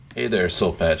Hey there,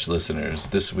 Soul Patch listeners.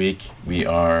 This week we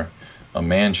are a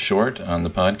man short on the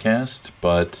podcast,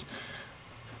 but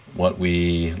what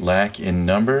we lack in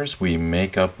numbers, we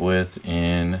make up with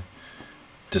in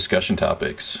discussion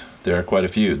topics. There are quite a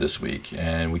few this week,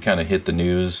 and we kind of hit the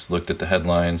news, looked at the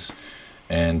headlines,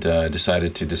 and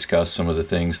decided to discuss some of the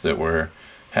things that were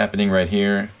happening right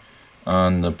here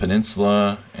on the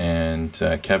peninsula. And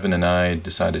Kevin and I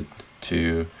decided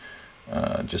to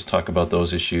just talk about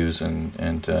those issues and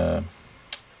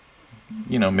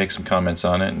make some comments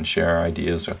on it and share our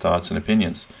ideas, our thoughts, and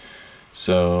opinions.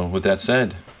 So, with that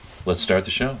said, let's start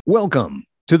the show. Welcome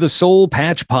to the Soul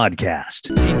Patch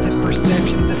Podcast. Tainted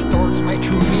perception distorts my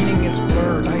true meaning is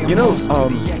blurred.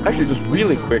 Actually, just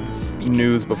really quick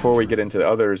news before we get into the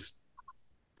others.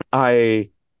 I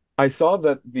saw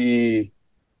that the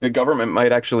government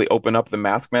might actually open up the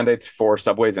mask mandates for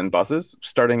subways and buses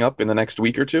starting up in the next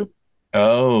week or two.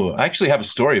 Oh, I actually have a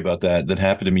story about that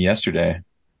happened to me yesterday.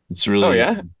 It's really.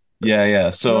 Oh yeah, yeah.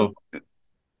 So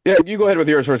yeah, you go ahead with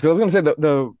yours first because I was going to say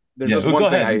there's just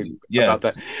one thing about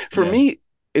that. For me,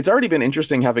 it's already been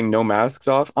interesting having no masks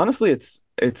off. Honestly, it's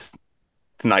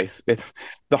nice. It's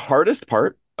the hardest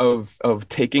part of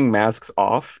taking masks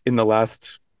off in the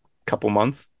last couple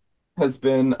months has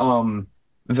been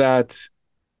that,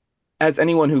 as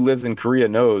anyone who lives in Korea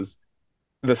knows,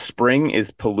 the spring is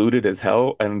polluted as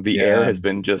hell and the air has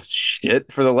been just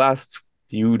shit for the last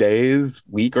few days,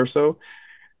 week or so.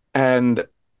 And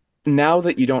now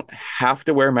that you don't have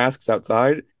to wear masks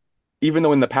outside, even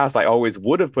though in the past I always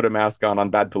would have put a mask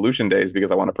on bad pollution days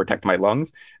because I want to protect my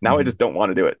lungs, now I just don't want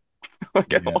to do it. I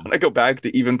don't want to go back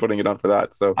to even putting it on for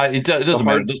that. So it doesn't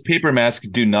matter. Those paper masks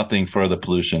do nothing for the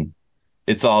pollution.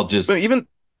 It's all just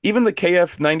even the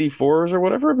KF94s or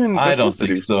whatever. I mean, I don't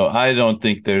think so. I don't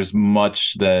think there's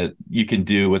much that you can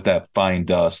do with that fine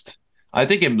dust. I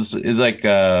think it's like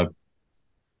it'll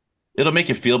make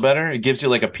you feel better. It gives you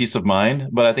like a peace of mind,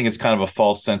 but I think it's kind of a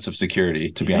false sense of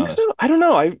security, to be honest. So? I don't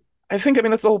know. I think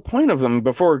that's the whole point of them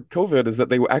before COVID is that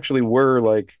they actually were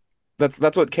like that's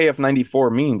what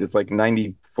KF94 means. It's like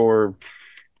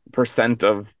 94%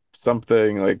 of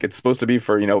something. Like it's supposed to be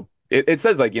for, it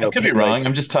says like, I could be wrong.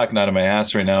 I'm just talking out of my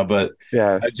ass right now, but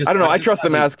yeah, I don't know. I trust the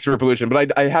masks for pollution,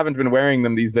 but I haven't been wearing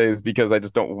them these days because I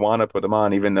just don't want to put them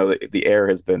on, even though the air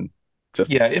has been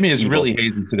just. Yeah, I mean, it's really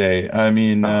hazy today. I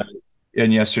mean,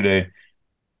 and yesterday.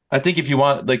 I think if you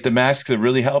want like the masks that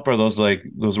really help are those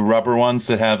rubber ones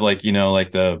that have like,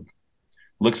 like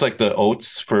looks like the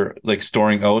oats for like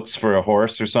storing oats for a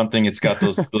horse or something. It's got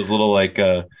those little like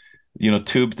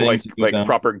tube things like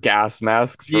proper gas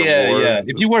masks for wars,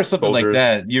 if you wear something soldiers. like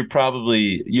that, you're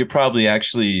probably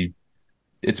actually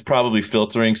it's probably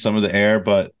filtering some of the air,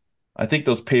 but I think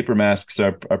those paper masks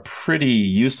are pretty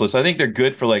useless. I think they're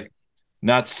good for like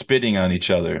not spitting on each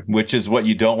other, which is what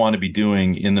you don't want to be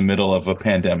doing in the middle of a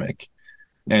pandemic.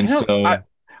 And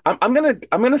I'm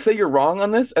gonna say you're wrong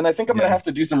on this, and I think I'm gonna have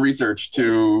to do some research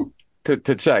to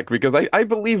check because I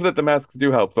believe that the masks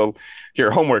do help. So here,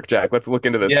 homework, Jack. Let's look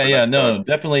into this.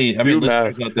 Definitely. I mean,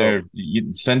 listeners out there,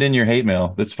 you send in your hate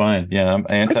mail. That's fine. Yeah,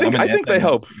 I think they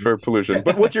help for pollution.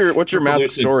 But what's your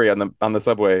mask story on the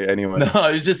subway anyway?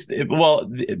 No, it's just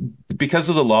because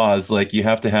of the laws, like you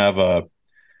have to have a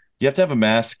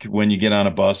mask when you get on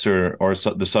a bus or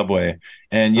the subway.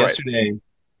 And yesterday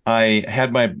I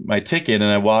had my ticket and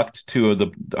I walked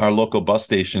to our local bus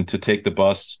station to take the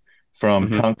bus from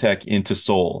Pyeongtaek into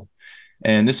Seoul.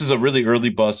 And this is a really early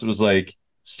bus. It was like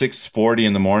 6:40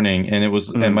 in the morning and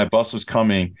and my bus was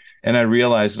coming and I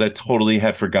realized that I totally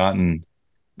had forgotten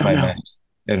my mask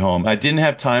at home. I didn't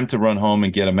have time to run home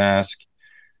and get a mask.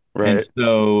 Right. And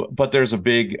so, but there's a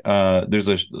big like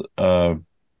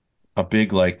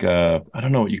I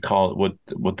don't know what you call it,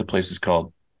 what the place is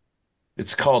called.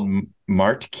 It's called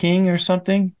Mart King or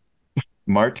something.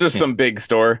 It's just some big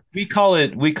store. We call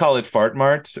it Fart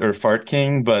Mart or Fart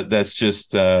King, but that's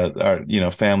just our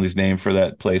family's name for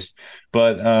that place.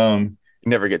 But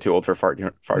never get too old for fart.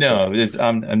 No, jokes.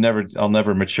 I'll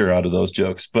never mature out of those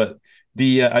jokes. But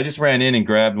I just ran in and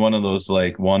grabbed one of those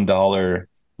like $1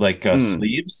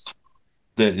 sleeves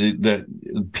that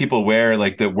people wear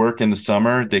like that work in the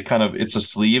summer. It's a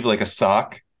sleeve like a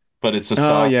sock, but it's a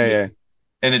sock. Oh yeah.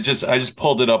 And I just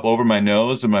pulled it up over my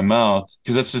nose and my mouth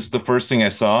because that's just the first thing I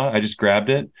saw. I just grabbed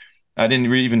it. I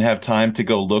didn't really even have time to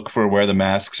go look for where the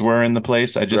masks were in the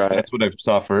place. That's what I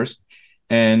saw first.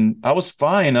 And I was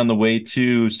fine on the way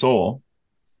to Seoul.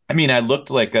 I mean, it looks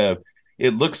like a,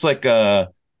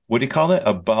 what do you call it?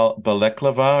 A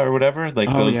balaclava or whatever? Like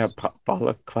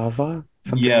balaclava?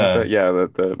 Something like that. Yeah,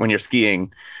 the when you're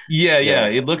skiing. Yeah.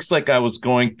 It looks like I was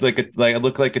going I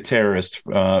look like a terrorist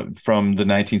from the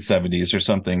 1970s or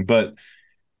something. But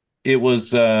it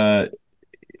was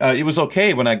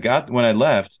okay when I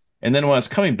left, and then when I was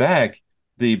coming back,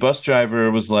 the bus driver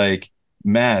was like,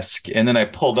 mask, and then I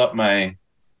pulled up my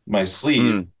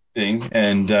sleeve thing,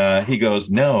 and he goes,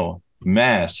 no,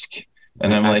 mask.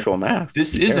 And I'm like, mask.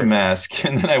 This is a mask.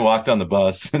 And then I walked on the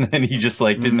bus, and then he just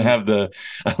like didn't have the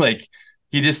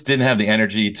he just didn't have the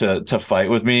energy to fight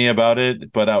with me about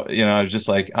it. But I was just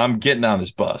like, I'm getting on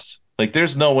this bus. Like,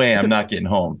 there's no way I'm not getting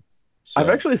home. So. I've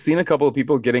actually seen a couple of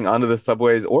people getting onto the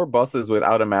subways or buses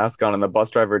without a mask on, and the bus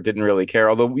driver didn't really care.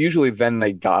 Although usually then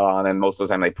they got on, and most of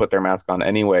the time they put their mask on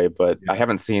anyway. But I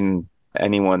haven't seen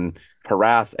anyone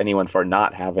harass anyone for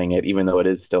not having it, even though it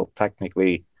is still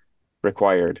technically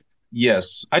required.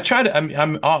 Yes, I try to.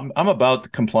 I'm about the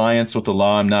compliance with the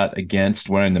law. I'm not against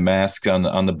wearing the mask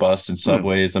on the bus and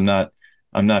subways. I'm not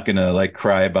gonna like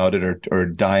cry about it or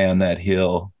die on that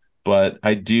hill. But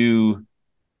I do.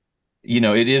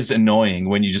 It is annoying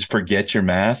when you just forget your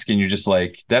mask and you're just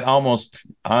like that. Almost.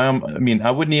 I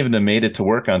wouldn't even have made it to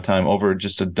work on time over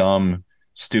just a dumb,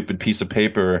 stupid piece of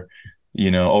paper.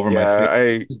 Over my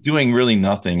face. It's doing really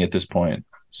nothing at this point.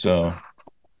 So,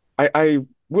 I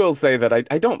will say that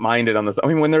I don't mind it on this. I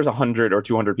mean, when there's 100 or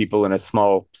 200 people in a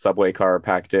small subway car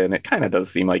packed in, it kind of does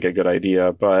seem like a good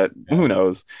idea, but who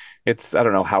knows? I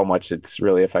don't know how much it's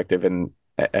really effective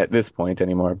at this point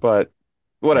anymore, but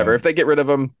whatever. If they get rid of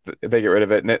them, they get rid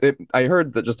of it. And I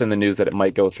heard that just in the news that it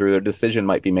might go through. Their decision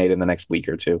might be made in the next week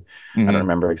or two. I don't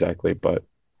remember exactly, but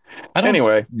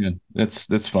anyway,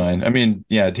 that's fine. I mean,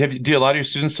 yeah. Do a lot of your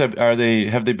students have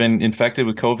they been infected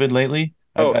with COVID lately?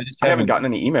 I haven't gotten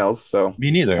any emails, so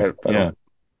me neither. I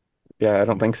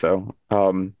don't think so.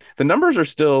 The numbers are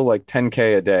still like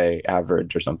 10K a day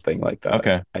average or something like that.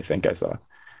 Okay, I think I saw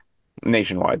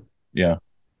nationwide. Yeah,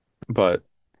 but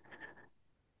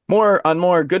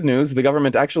more good news, the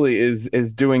government actually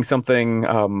is doing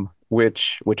something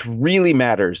which really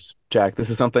matters, Jack. This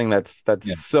is something that's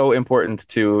so important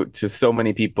to so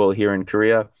many people here in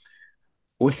Korea,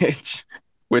 which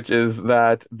is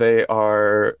that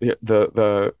they're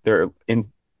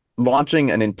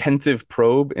launching an intensive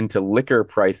probe into liquor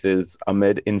prices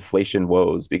amid inflation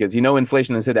woes, because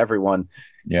inflation has hit everyone,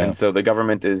 and so the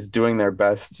government is doing their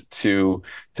best to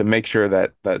make sure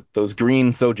that those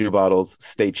green soju bottles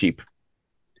stay cheap.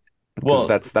 Well,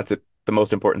 that's the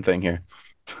most important thing here.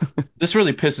 This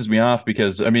really pisses me off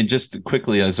because, I mean, just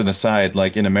quickly as an aside,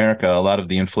 like in America, a lot of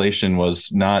the inflation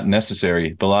was not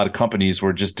necessary, but a lot of companies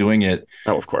were just doing it.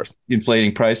 Oh, of course.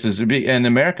 Inflating prices. And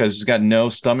America has just got no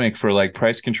stomach for like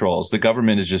price controls. The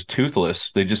government is just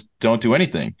toothless. They just don't do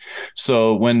anything.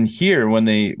 So when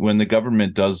the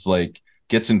government does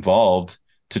gets involved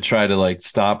to try to like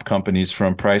stop companies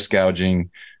from price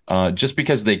gouging, just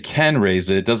because they can raise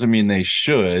it doesn't mean they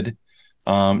should.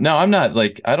 Now I'm not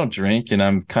I don't drink, and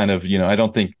I'm kind of, I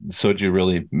don't think soju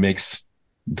really makes,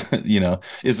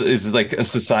 is like a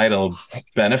societal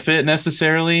benefit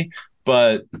necessarily.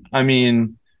 But I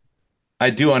mean, I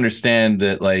do understand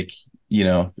that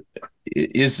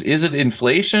is it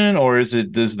inflation, or is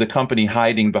the company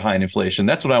hiding behind inflation?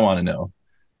 That's what I want to know.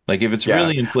 Like, if it's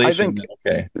really inflation, then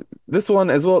okay. This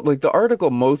one as well, the article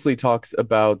mostly talks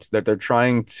about that they're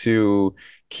trying to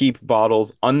keep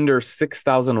bottles under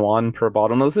 6,000 won per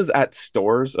bottle. Now, this is at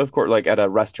stores, of course, like at a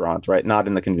restaurant, right? Not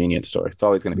in the convenience store. It's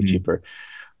always going to be cheaper.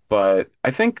 But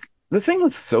I think the thing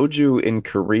with soju in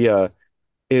Korea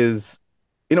is,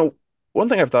 one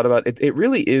thing I've thought about, it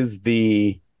really is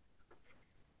it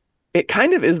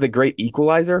kind of is the great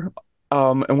equalizer.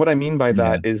 And what I mean by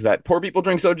that is that poor people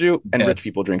drink soju and rich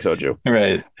people drink soju.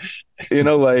 Right.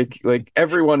 Like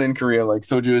everyone in Korea,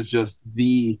 soju is just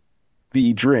the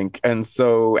drink. And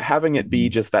so having it be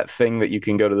just that thing that you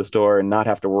can go to the store and not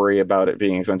have to worry about it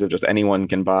being expensive, just anyone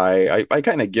can buy. I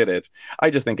kind of get it. I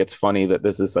just think it's funny that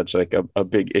this is such a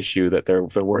big issue that they're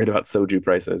worried about soju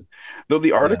prices. Though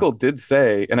the article did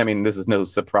say, and I mean, this is no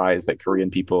surprise that Korean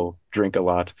people drink a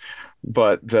lot,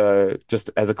 but just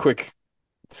as a quick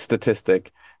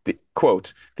statistic,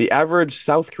 the average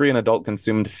South Korean adult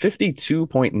consumed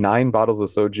 52.9 bottles of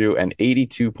soju and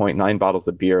 82.9 bottles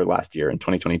of beer last year in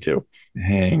 2022.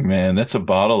 Dang, man, that's a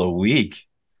bottle a week.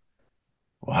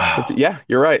 Wow. Yeah,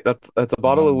 you're right. That's a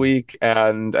bottle a week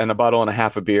and a bottle and a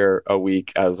half of beer a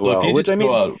week as well. If you just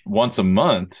go out once a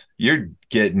month, you're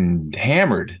getting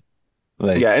hammered.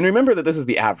 And remember that this is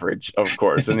the average, of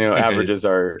course, and averages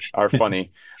are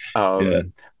funny.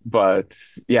 But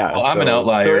yeah, well, I'm an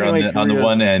outlier on the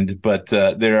one end, but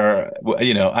there are,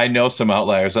 I know some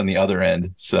outliers on the other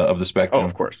end of the spectrum. Oh,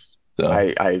 of course.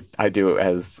 So I do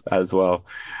as well.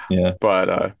 yeah.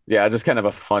 But yeah, just kind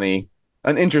of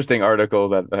an interesting article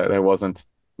that I wasn't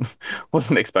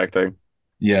expecting.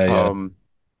 Yeah.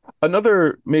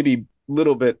 Another maybe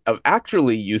little bit of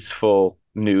actually useful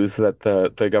news that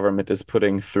the government is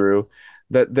putting through,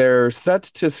 that they're set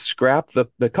to scrap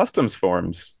the customs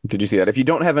forms. Did you see that? If you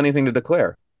don't have anything to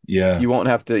declare, Yeah. you won't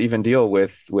have to even deal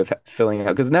with filling out.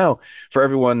 Because now, for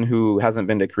everyone who hasn't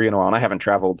been to Korea in a while, and I haven't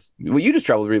traveled, well, you just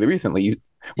traveled really recently.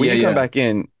 When you come back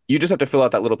in, you just have to fill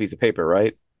out that little piece of paper,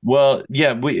 right? Well,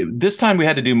 yeah, this time we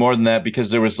had to do more than that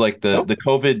because there was like the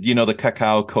COVID, the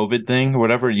Kakao COVID thing or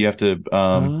whatever. You have to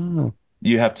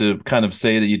kind of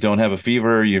say that you don't have a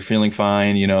fever, you're feeling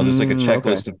fine. There's like a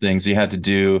checklist of things you had to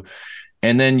do.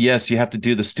 And then, yes, you have to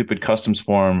do the stupid customs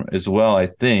form as well. I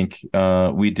think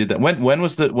we did that.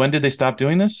 When did they stop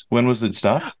doing this? When was it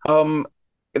stopped?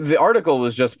 The article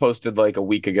was just posted like a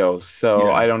week ago,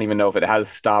 so I don't even know if it has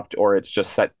stopped or it's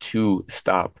just set to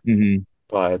stop. Mm-hmm.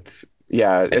 But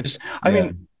yeah, I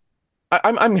mean,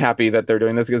 I'm happy that they're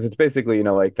doing this because it's basically,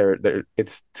 like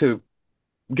it's to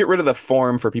get rid of the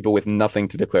form for people with nothing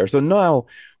to declare. So now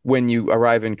when you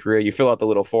arrive in Korea, you fill out the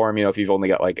little form, if you've only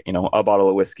got like, a bottle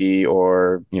of whiskey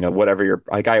or, whatever you're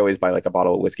like, I always buy like a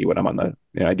bottle of whiskey when I'm on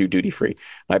I do duty free.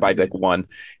 And I buy like one.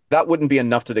 That wouldn't be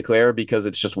enough to declare because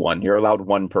it's just one. You're allowed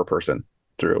one per person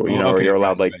through, or you're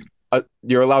allowed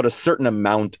you're allowed a certain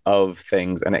amount of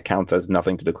things and it counts as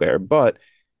nothing to declare. But,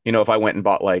 if I went and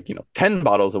bought 10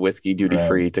 bottles of whiskey duty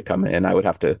free to come in, I would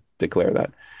have to declare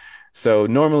that. So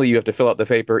normally you have to fill out the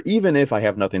paper, even if I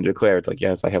have nothing to declare. It's like,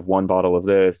 yes, I have one bottle of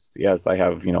this. Yes, I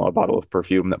have, a bottle of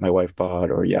perfume that my wife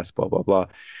bought, or yes, blah, blah, blah.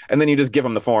 And then you just give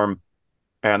them the form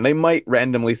and they might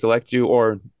randomly select you,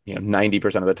 or,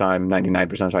 90% of the time, 99% of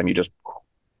the time, you just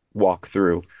walk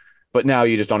through. But now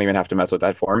you just don't even have to mess with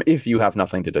that form if you have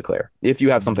nothing to declare. If you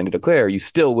have something to declare, you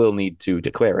still will need to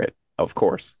declare it. Of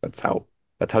course, that's how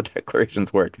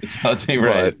declarations work.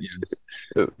 Right. Yes.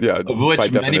 Yeah. Of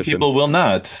which many people will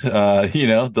not.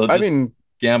 They'll just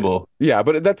gamble. Yeah,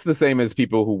 but that's the same as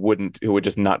people who would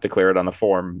just not declare it on the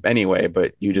form anyway,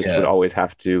 but you just would always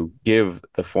have to give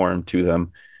the form to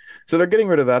them. So they're getting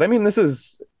rid of that. I mean, it's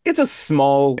a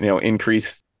small,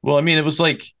 increase. Well, I mean, it was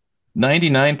like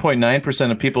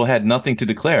 99.9% of people had nothing to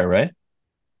declare, right?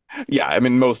 Yeah, I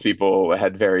mean, most people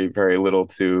had very, very little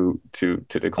to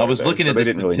declare. I was looking at the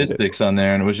statistics on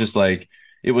there, and it was just like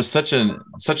it was such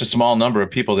a small number of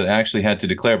people that actually had to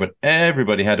declare, but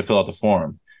everybody had to fill out the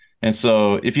form. And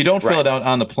so if you don't fill it out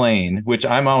on the plane, which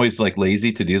I'm always like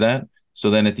lazy to do that, so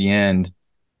then at the end,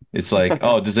 it's like,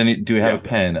 oh, do we have a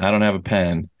pen? I don't have a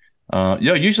pen.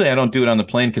 Usually I don't do it on the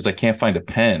plane because I can't find a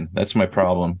pen. That's my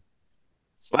problem.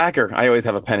 Slacker. I always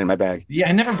have a pen in my bag. Yeah,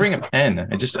 I never bring a pen.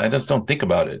 I just don't think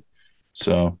about it.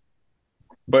 So,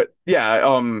 but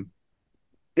yeah,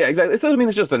 exactly. So I mean,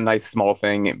 it's just a nice small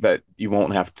thing that you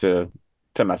won't have to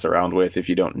mess around with if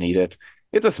you don't need it.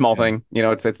 It's a small thing,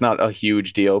 it's not a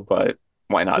huge deal, but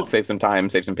why not? Save some time,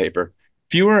 save some paper.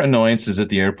 Fewer annoyances at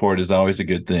the airport is always a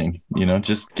good thing.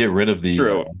 Just get rid of the.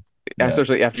 True.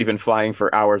 Especially after you've been flying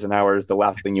for hours and hours, the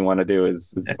last thing you want to do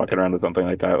is fucking around with something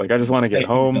like that. Like, I just want to get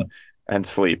home and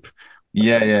sleep.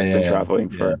 Yeah. I've been traveling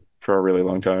for a really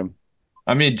long time.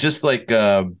 I mean, just like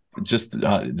kind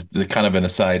of an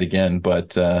aside again,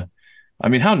 but I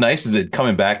mean, how nice is it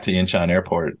coming back to Incheon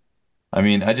Airport? I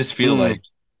mean, I just feel like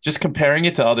just comparing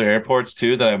it to other airports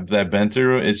too that I've been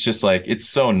through, it's just like it's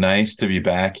so nice to be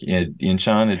back in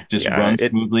Incheon. It just runs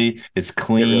smoothly. It's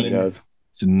clean. It really does.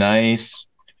 It's nice.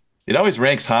 It always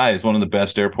ranks high as one of the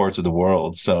best airports of the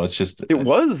world. So it's just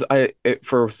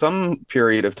for some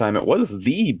period of time, it was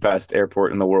the best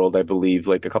airport in the world, I believe,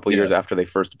 like a couple of years after they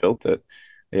first built it.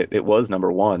 It was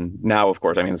number one. Now, of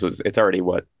course, I mean, it's already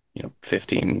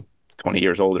 15, 20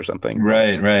 years old or something.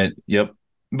 Right. Yep.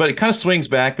 But it kind of swings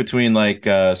back between like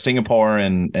Singapore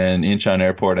and Incheon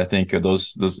Airport. I think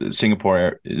those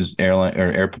Singapore's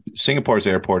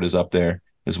airport is up there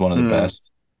as one of the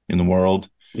best in the world.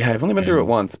 Yeah, I've only been through it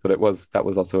once, but that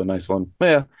was also a nice one. But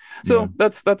yeah, so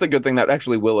that's a good thing that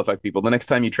actually will affect people. The next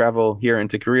time you travel here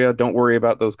into Korea, don't worry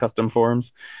about those custom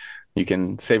forms. You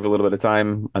can save a little bit of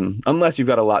time, unless you've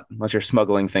got a lot. Unless you're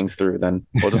smuggling things through, then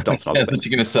just don't smuggle things.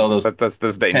 You're going to sell those. That's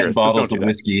dangerous. 10 bottles of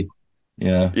whiskey.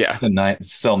 Yeah.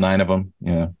 Sell 9 of them.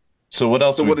 Yeah. So what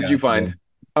else? So what did you find?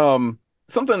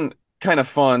 Something kind of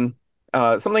fun,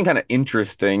 something kind of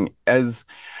interesting as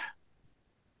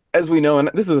we know, and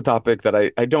this is a topic that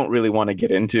I don't really want to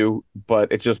get into,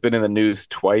 but it's just been in the news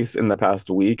twice in the past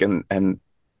week. And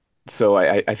so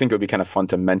I think it would be kind of fun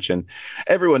to mention.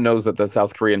 Everyone knows that the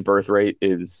South Korean birth rate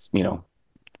is,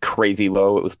 crazy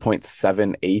low. It was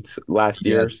 0.78 last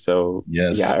year. So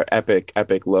yeah, epic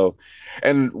low.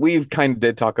 And we've kind of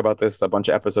did talk about this a bunch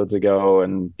of episodes ago,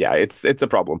 and yeah, it's a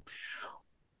problem.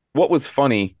 What was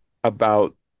funny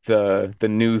about the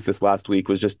news this last week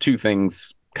was just two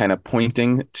things kind of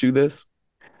pointing to this.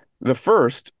 The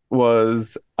first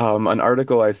was an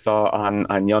article I saw on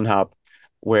Yonhap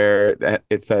where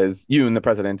it says Yoon, the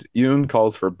president, Yoon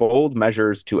calls for bold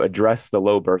measures to address the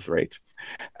low birth rate.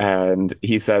 And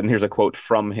he said, and here's a quote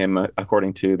from him,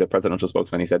 according to the presidential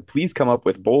spokesman, he said, please come up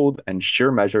with bold and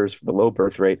sure measures for the low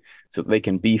birth rate so that they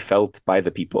can be felt by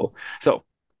the people. So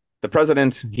the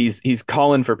president, he's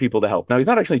calling for people to help. Now, he's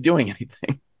not actually doing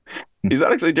anything. He's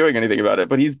not actually doing anything about it,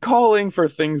 but he's calling for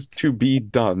things to be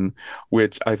done,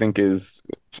 which I think is...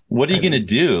 What are you going to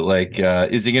do? Like,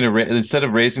 is he going to, instead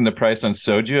of raising the price on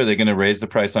soju, are they going to raise the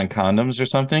price on condoms or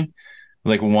something?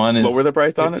 Like one is lower the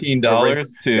price on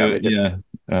 $15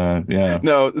 to,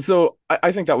 No, so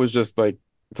I think that was just like,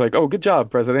 it's like, oh, good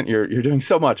job, President. You're doing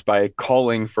so much by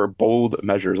calling for bold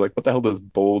measures. Like, what the hell does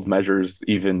bold measures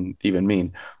even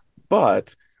mean?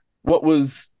 But what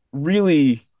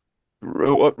really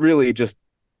just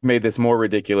made this more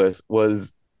ridiculous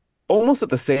was almost at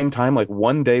the same time, like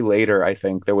one day later, I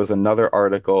think there was another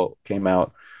article came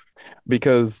out,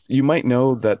 because you might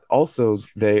know that also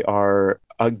they are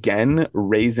again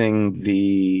raising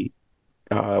the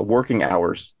working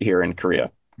hours here in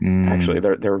Korea. Actually,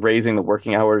 they're raising the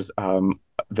working hours.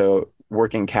 The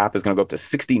working cap is going to go up to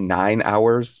 69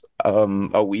 hours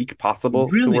a week possible.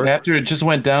 Really? To work. After it just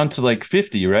went down to like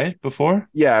 50, right? Before?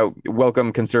 Yeah.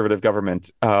 Welcome conservative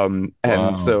government. And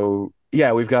wow. So,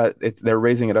 yeah, we've got it. They're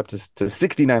raising it up to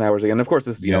 69 hours again. Of course,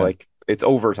 this is, you know, like it's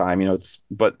overtime, you know,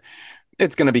 but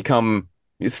it's going to become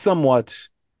somewhat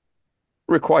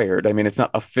required. I mean, it's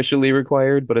not officially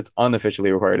required, but it's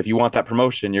unofficially required. If you want that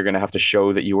promotion, you're going to have to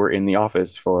show that you were in the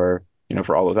office for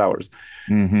all those hours.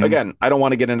 Again, I don't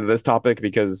want to get into this topic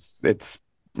because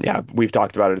we've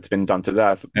talked about it. It's been done to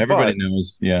death. Everybody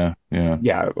knows. Yeah.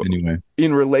 Anyway,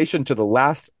 in relation to the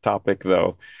last topic,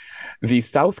 though, the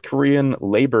South Korean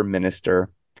labor minister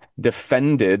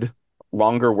defended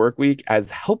longer work week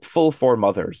as helpful for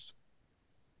mothers.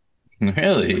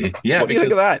 Really? Yeah. What do you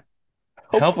think of that?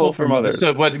 Helpful for mothers.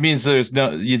 So what it means, there's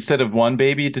no, instead of one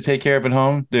baby to take care of at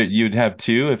home, that you'd have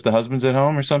two if the husband's at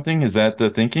home or something? Is that the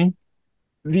thinking?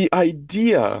 The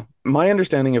idea, my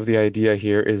understanding of the idea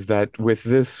here is that with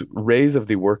this raise of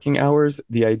the working hours,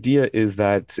 the idea is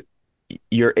that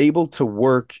you're able to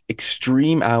work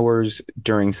extreme hours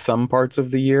during some parts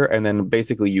of the year, and then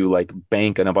basically you like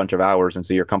bank on a bunch of hours, and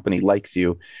so your company likes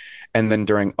you. And then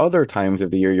during other times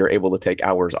of the year, you're able to take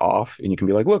hours off, and you can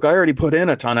be like, look, I already put in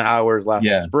a ton of hours last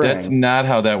spring. That's not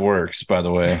how that works, by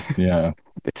the way. Yeah.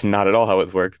 It's not at all how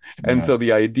it works. And so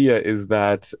the idea is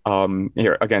that,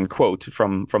 here, again, quote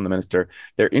from the minister,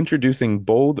 they're introducing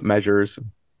bold measures.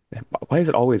 Why is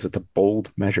it always with the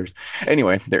bold measures?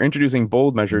 Anyway, they're introducing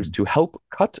bold measures to help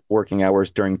cut working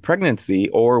hours during pregnancy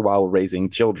or while raising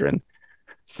children.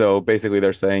 So basically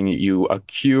they're saying you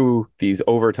accrue these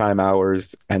overtime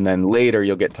hours, and then later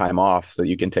you'll get time off so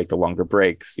you can take the longer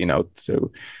breaks,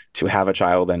 to have a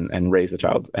child and raise the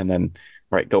child, and then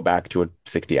go back to a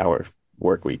 60-hour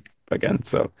work week again.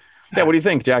 So yeah, what do you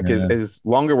think, Jack? Is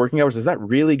longer working hours, is that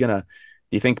really do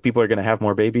you think people are gonna have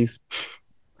more babies?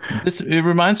 It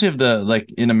reminds me of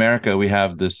in America we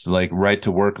have this right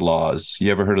to work laws.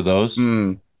 You ever heard of those?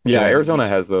 Yeah, Arizona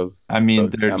has those. I mean,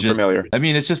 they're just familiar. I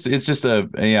mean, it's just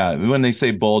when they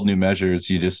say bold new measures,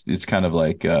 it's kind of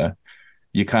like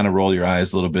you kind of roll your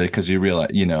eyes a little bit because you realize,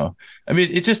 I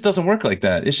mean, it just doesn't work like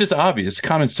that. It's just obvious,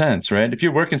 common sense, right? If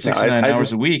you're working 69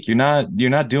 hours a week, you're not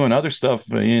doing other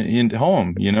stuff in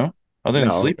home, other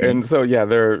than sleeping. And so, yeah,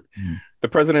 the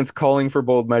president's calling for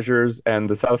bold measures, and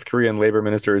the South Korean labor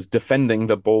minister is defending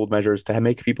the bold measures to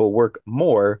make people work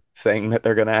more, saying that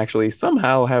they're going to actually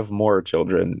somehow have more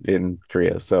children in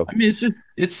Korea. So I mean,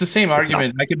 it's the same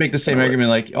argument. I could make the same argument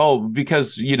like, oh,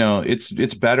 because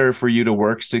it's better for you to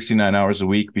work 69 hours a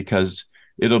week because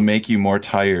it'll make you more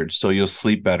tired, so you'll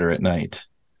sleep better at night.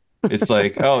 It's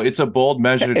like, oh, it's a bold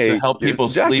measure to help people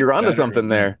Jack, sleep. You're onto something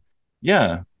there.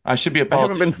 Yeah. I should be a politician. I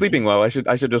haven't been sleeping well. I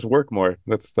should just work more.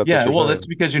 That's yeah. Well, that's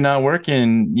because you're not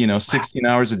working, 16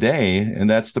 hours a day, and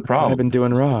that's the problem. That's what I've been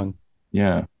doing wrong.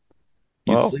 Yeah.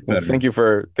 Well, thank you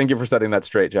for setting that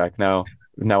straight, Jack. Now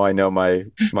I know my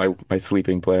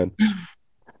sleeping plan.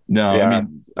 No, yeah. I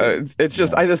mean, it's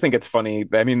just I just think it's funny.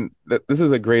 I mean, this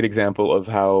is a great example of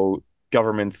how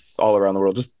governments all around the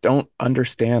world just don't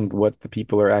understand what the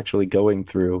people are actually going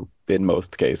through in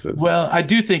most cases. Well, I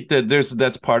do think that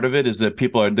that's part of it, is that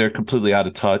they're completely out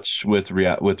of touch with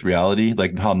reality,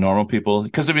 like how normal people,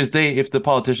 because if the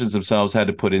politicians themselves had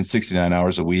to put in 69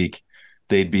 hours a week,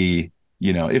 they'd be,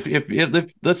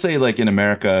 if let's say, like in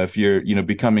America, if you're,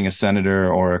 becoming a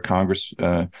senator or a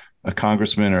congressman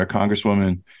or a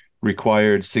congresswoman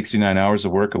required 69 hours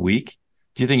of work a week,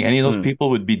 do you think any of those people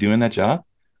would be doing that job?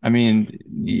 I mean,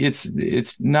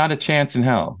 it's not a chance in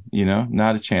hell,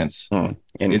 not a chance. In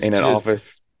an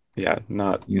office. Yeah,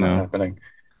 not happening.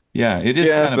 Yeah, it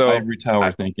is kind of ivory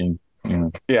tower thinking.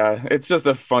 Yeah, it's just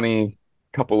a funny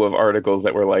couple of articles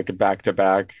that were like back to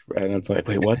back, and it's like,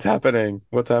 wait, what's happening?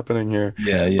 What's happening here?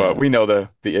 Yeah. But we know the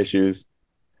issues.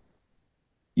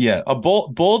 Yeah, a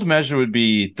bold measure would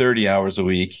be 30 hours a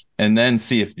week, and then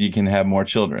see if you can have more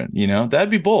children. That'd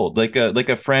be bold, like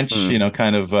a French,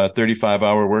 kind of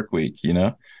 35-hour work week.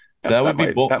 That would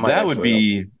be bold. That would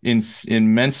be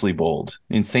immensely bold,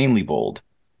 insanely bold.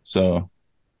 So,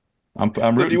 I'm.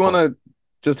 So, do you want to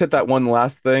just hit that one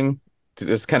last thing? To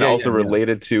just kind of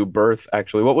related to birth.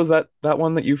 Actually, what was that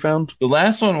one that you found? The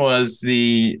last one was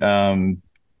the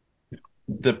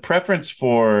preference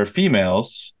for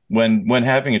females when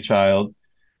having a child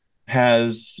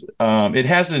it's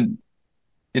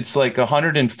like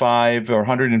 105 or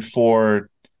 104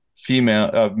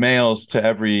 males to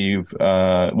every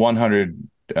 100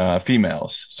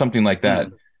 females, something like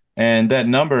that. And that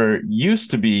number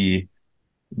used to be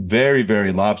very,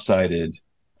 very lopsided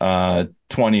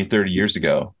 20, 30 years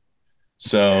ago.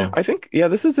 So I think,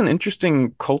 this is an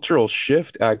interesting cultural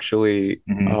shift, actually.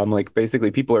 Like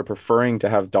basically people are preferring to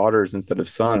have daughters instead of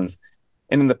sons.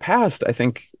 And in the past, I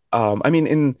think,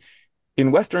 in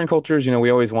Western cultures, we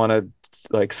always wanted,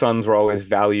 like, sons were always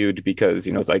valued because,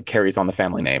 it's like carries on the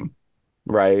family name,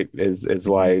 right? Is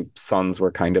why sons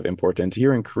were kind of important.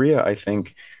 Here in Korea, I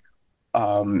think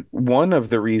one of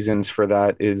the reasons for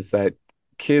that is that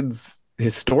kids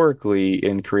historically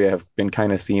in Korea have been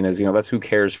kind of seen as, that's who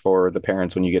cares for the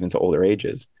parents when you get into older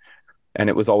ages. And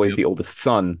it was always the oldest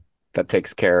son that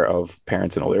takes care of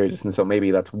parents in older ages. And so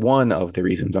maybe that's one of the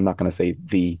reasons. I'm not going to say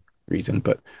the reason,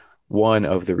 but one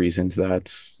of the reasons that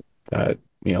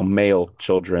male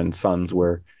children, sons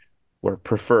were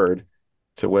preferred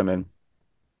to women.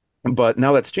 But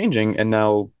now that's changing, and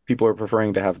now people are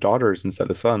preferring to have daughters instead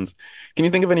of sons. Can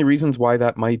you think of any reasons why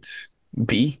that might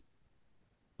be?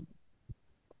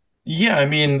 Yeah, I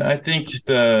mean, I think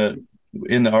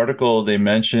in the article they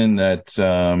mentioned that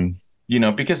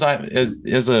because I,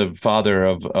 as a father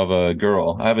of a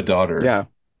girl, I have a daughter. Yeah.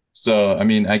 So I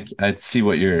mean, I see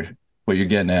what you're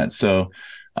getting at. So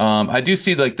I do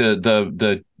see, like,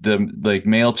 the like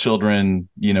male children,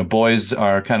 boys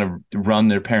are kind of run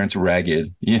their parents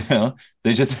ragged.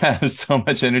 They just have so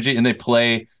much energy, and they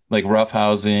play like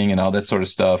roughhousing and all that sort of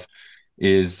stuff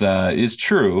is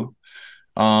true.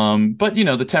 But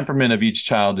the temperament of each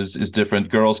child is different.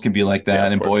 Girls can be like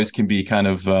that, and boys can be kind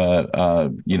of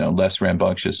less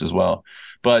rambunctious as well.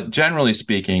 But generally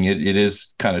speaking, it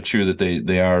is kind of true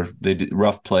that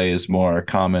rough play is more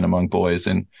common among boys,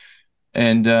 and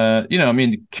I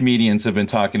mean, comedians have been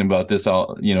talking about this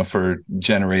all for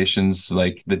generations,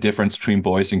 like the difference between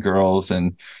boys and girls,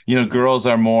 and girls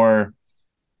are more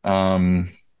in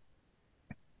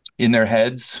their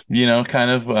heads,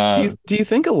 kind of. Do you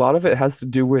think a lot of it has to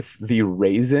do with the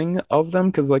raising of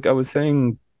them? Because, like I was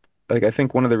saying, like, I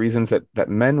think one of the reasons that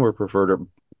men were preferred, or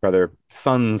rather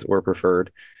sons were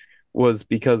preferred, was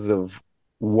because of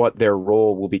what their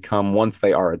role will become once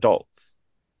they are adults.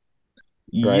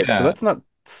 Right. Yeah. So that's not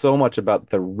so much about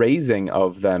the raising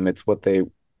of them. It's what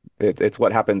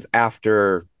happens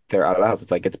after they're out of the house.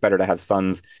 It's like, it's better to have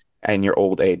sons in your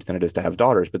old age than it is to have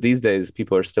daughters. But these days,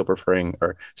 people are still preferring,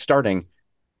 or starting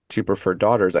to prefer,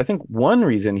 daughters. I think one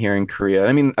reason here in Korea,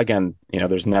 I mean, again,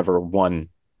 there's never one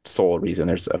sole reason.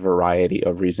 There's a variety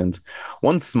of reasons.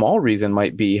 One small reason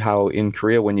might be how in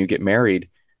Korea, when you get married,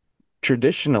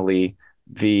 traditionally,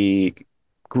 the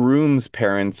groom's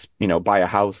parents, buy a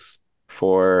house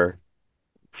for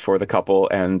the couple,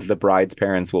 and the bride's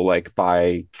parents will, like,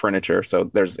 buy furniture.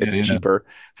 So it's cheaper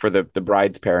for the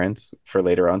bride's parents for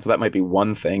later on. So that might be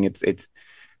one thing. It's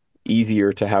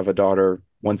easier to have a daughter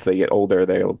once they get older.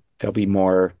 They'll be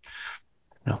more,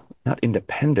 not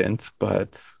independent,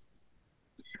 but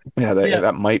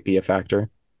that might be a factor.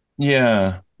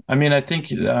 Yeah. I mean, I think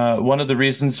one of the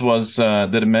reasons was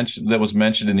that was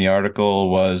mentioned in the article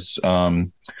was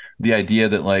the idea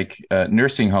that, like,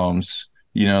 nursing homes,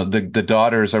 the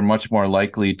daughters are much more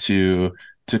likely to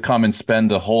to come and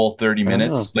spend the whole 30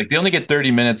 minutes. Like they only get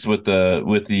 30 minutes with the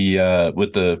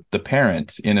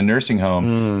parent in a nursing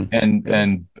home,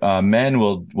 and men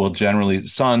will generally,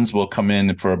 sons will come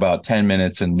in for about 10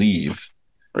 minutes and leave.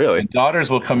 Really? And daughters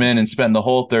will come in and spend the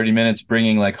whole 30 minutes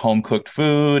bringing like home cooked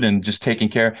food and just taking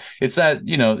care. It's that,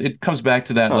 it comes back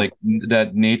to that like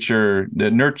that nature,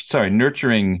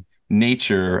 nurturing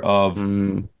nature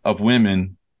of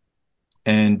women.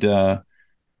 And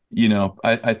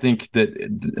I think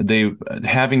that they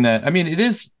having that. I mean, it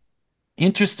is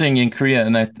interesting in Korea,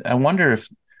 and I wonder if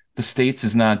the States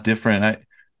is not different.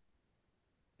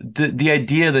 The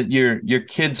idea that your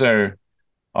kids are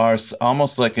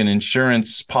almost like an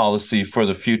insurance policy for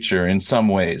the future in some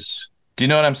ways. Do you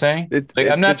know what I'm saying?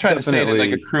 I'm not trying to say it in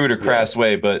like a crude or crass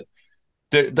way, but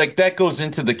like that goes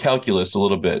into the calculus a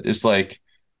little bit. It's like,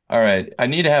 all right, I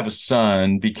need to have a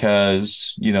son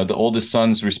because the oldest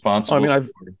son's responsible. I mean,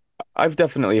 I've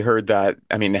definitely heard that.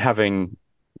 I mean,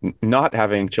 not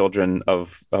having children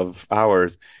of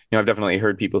ours, I've definitely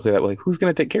heard people say that, like, who's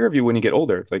going to take care of you when you get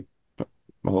older? It's like,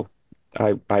 well,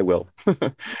 I will.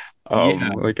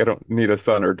 Like I don't need a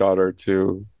son or daughter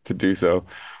to do so.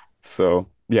 So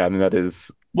yeah, I mean that is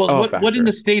what in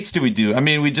the States do we do? I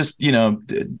mean, we just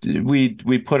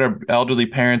we put our elderly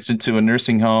parents into a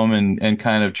nursing home and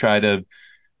kind of try to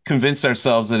convince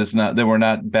ourselves that we're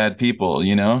not bad people.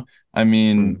 I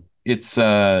mean, it's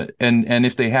and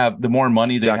if they have the more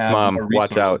money they Jack's have, mom,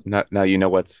 watch out! Now you know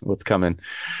what's coming.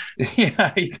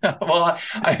 Yeah, well,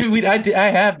 I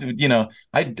have to.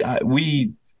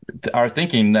 We are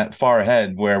thinking that far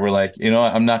ahead where we're like,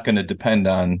 I'm not going to depend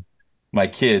on my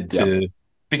kid to,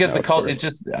 because the cult is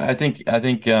just, I think, I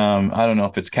don't know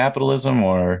if it's capitalism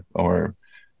or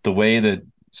the way that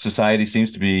society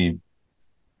seems to be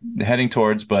heading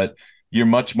towards, but you're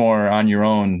much more on your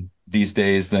own these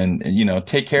days than,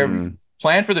 take care of,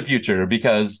 plan for the future,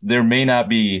 because there may not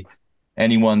be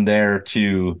anyone there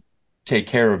to take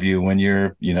care of you when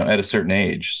you're, at a certain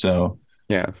age. So,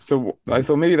 yeah. So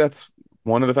maybe that's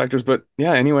one of the factors, but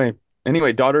yeah, anyway,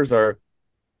 daughters are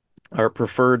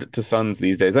preferred to sons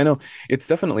these days. I know it's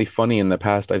definitely funny. In the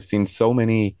past, I've seen so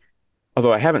many,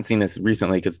 although I haven't seen this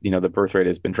recently because, the birth rate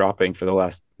has been dropping for the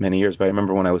last many years. But I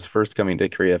remember when I was first coming to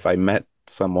Korea, if I met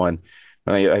someone,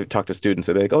 I talked to students,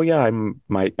 they'd be like, oh yeah,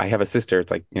 I have a sister.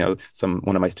 It's like,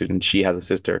 one of my students, she has a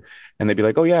sister. And they'd be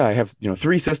like, oh yeah, I have,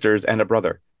 3 sisters and a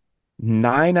brother.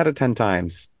 9 out of 10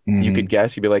 times, you could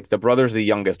guess, you'd be like, the brother's the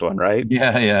youngest one, right?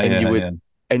 Yeah.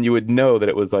 And you would know that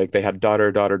it was like they had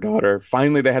daughter.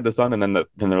 Finally, they had the son, and then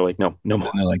they're like, no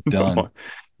more. And they're like, done. No more.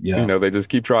 Yeah. They just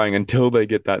keep trying until they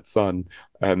get that son.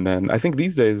 And then I think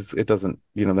these days it doesn't,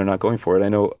 they're not going for it. I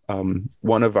know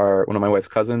one of my wife's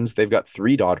cousins, they've got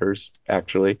 3 daughters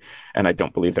actually, and I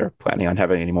don't believe they're planning on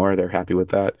having any more. They're happy with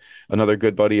that. Another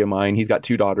good buddy of mine, he's got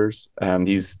 2 daughters, and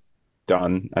he's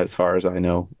done as far as I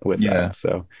know with that.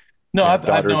 So no,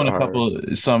 I've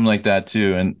known some like that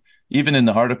too. And even in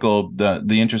the article, the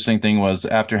interesting thing was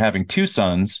after having 2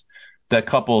 sons, that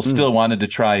couple still wanted to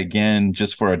try again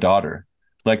just for a daughter.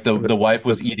 Like the wife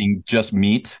was eating just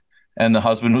meat and the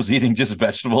husband was eating just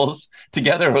vegetables.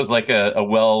 Together it was like a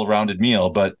well-rounded meal,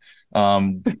 but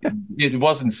it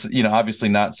wasn't, obviously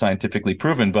not scientifically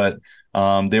proven, but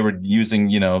they were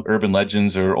using, urban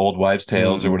legends or old wives'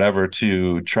 tales or whatever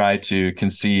to try to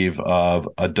conceive of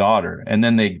a daughter. And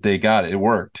then they got it. It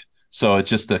worked. So it's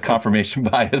just a confirmation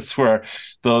bias for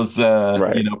those,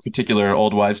 particular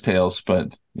old wives' tales.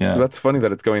 But yeah, that's funny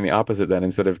that it's going the opposite then.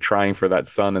 Instead of trying for that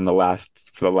son and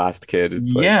for the last kid,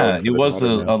 it's like, it was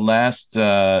a last,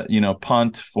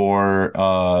 punt for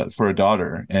a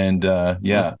daughter, and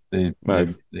they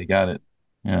got it.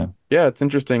 Yeah, it's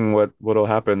interesting what'll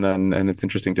happen then, and it's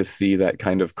interesting to see that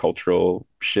kind of cultural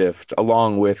shift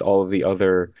along with all of the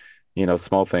other,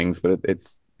 small things. But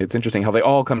it's interesting how they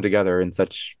all come together in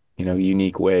such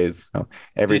unique ways. So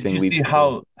everything leads to. Did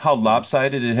you see how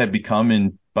lopsided it had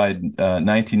become by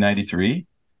 1993?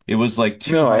 It was like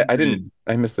 200. No, I didn't.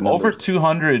 I missed the numbers. Over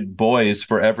 200 boys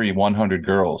for every 100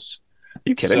 girls. Are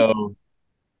you kidding? So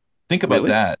think about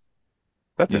that.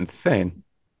 That's insane.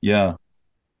 Yeah.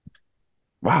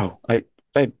 Wow.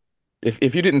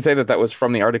 If you didn't say that was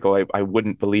from the article, I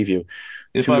wouldn't believe you.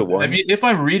 If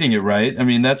I'm reading it right, I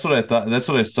mean, that's what I thought. That's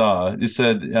what I saw. It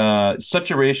said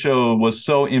such a ratio was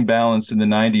so imbalanced in the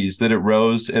 90s that it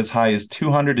rose as high as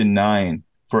 209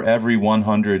 for every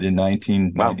 100 in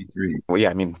 1993. Wow. Well,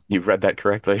 yeah, I mean, you've read that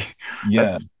correctly.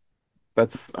 Yeah.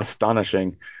 That's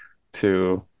astonishing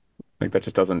that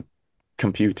just doesn't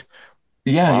compute.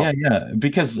 Yeah, Wow. yeah.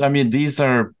 Because I mean, these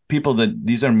are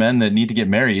men that need to get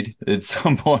married at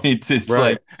some point. It's Right.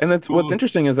 like, And that's what's ooh,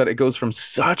 interesting is that it goes from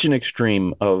such an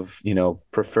extreme of,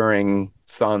 preferring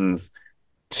sons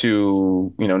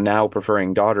to, now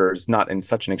preferring daughters, not in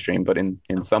such an extreme, but in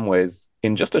some ways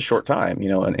in just a short time,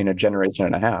 in a generation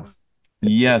and a half. It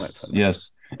went yes, from that.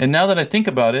 yes. And now that I think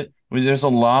about it, there's a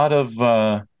lot of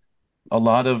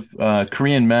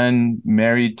Korean men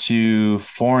married to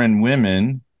foreign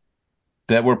women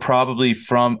that were probably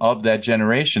from of that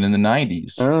generation in the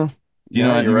 90s. Oh, You know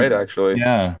yeah, what I you're right, mean? actually.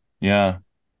 Yeah, yeah.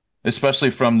 Especially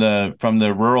from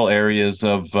the rural areas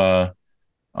of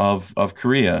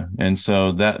Korea. And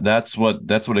so that's what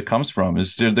it comes from.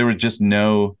 Is there were just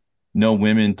no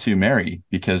women to marry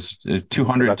because So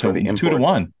 200 that's where to the 2 to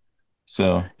 1. imports.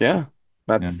 So Yeah.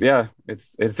 yeah.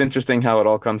 It's interesting how it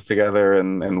all comes together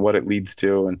and what it leads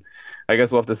to. And I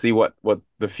guess we'll have to see what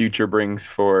the future brings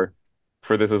for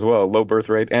this as well. Low birth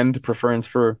rate and preference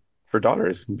for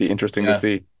daughters. It'd be interesting to Yeah.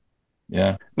 see.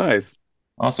 Yeah. Nice.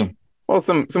 Awesome. Well,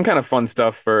 some kind of fun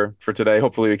stuff for today.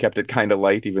 Hopefully we kept it kind of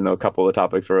light, even though a couple of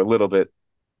topics were a little bit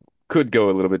could go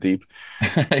a little bit deep.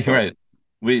 You're But right.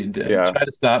 We yeah, try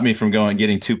to stop me from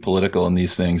getting too political in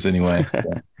these things anyway. So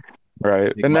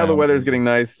right. take And now my the own weather's time. getting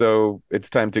nice, so it's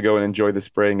time to go and enjoy the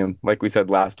spring. And like we said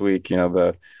last week,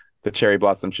 the cherry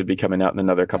blossom should be coming out in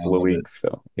another I couple of love it. weeks.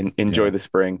 So enjoy Yeah. the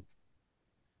spring.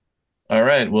 All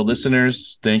right. Well,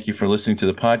 listeners, thank you for listening to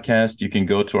the podcast. You can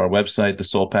go to our website,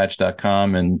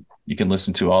 thesoulpatch.com, and you can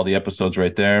listen to all the episodes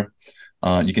right there.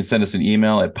 You can send us an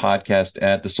email at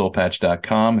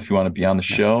podcast@thesoulpatch.com if you want to be on the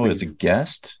Yeah, show as a please.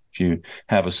 guest. If you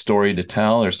have a story to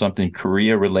tell or something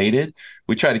Korea related,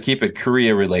 we try to keep it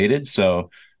Korea related. So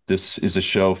this is a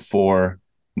show for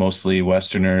mostly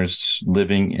Westerners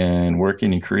living and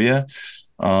working in Korea.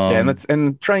 Yeah,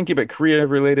 and try and keep it Korea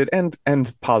related and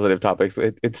positive topics.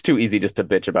 It's too easy just to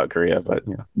bitch about Korea, but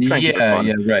try and keep it Yeah, fun.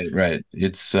 yeah, right, right.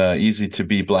 It's easy to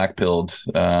be black-pilled,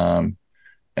 and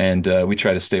we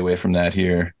try to stay away from that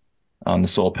here on the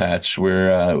Soul Patch.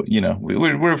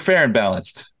 We're fair and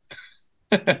balanced,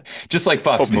 just like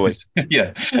Fox Hopefully. News.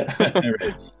 Yeah. All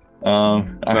right. All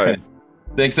right. Nice.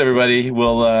 Thanks, everybody.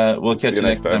 We'll See catch you you next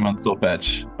next time time. on the Soul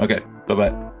Patch. Okay. Bye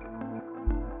bye.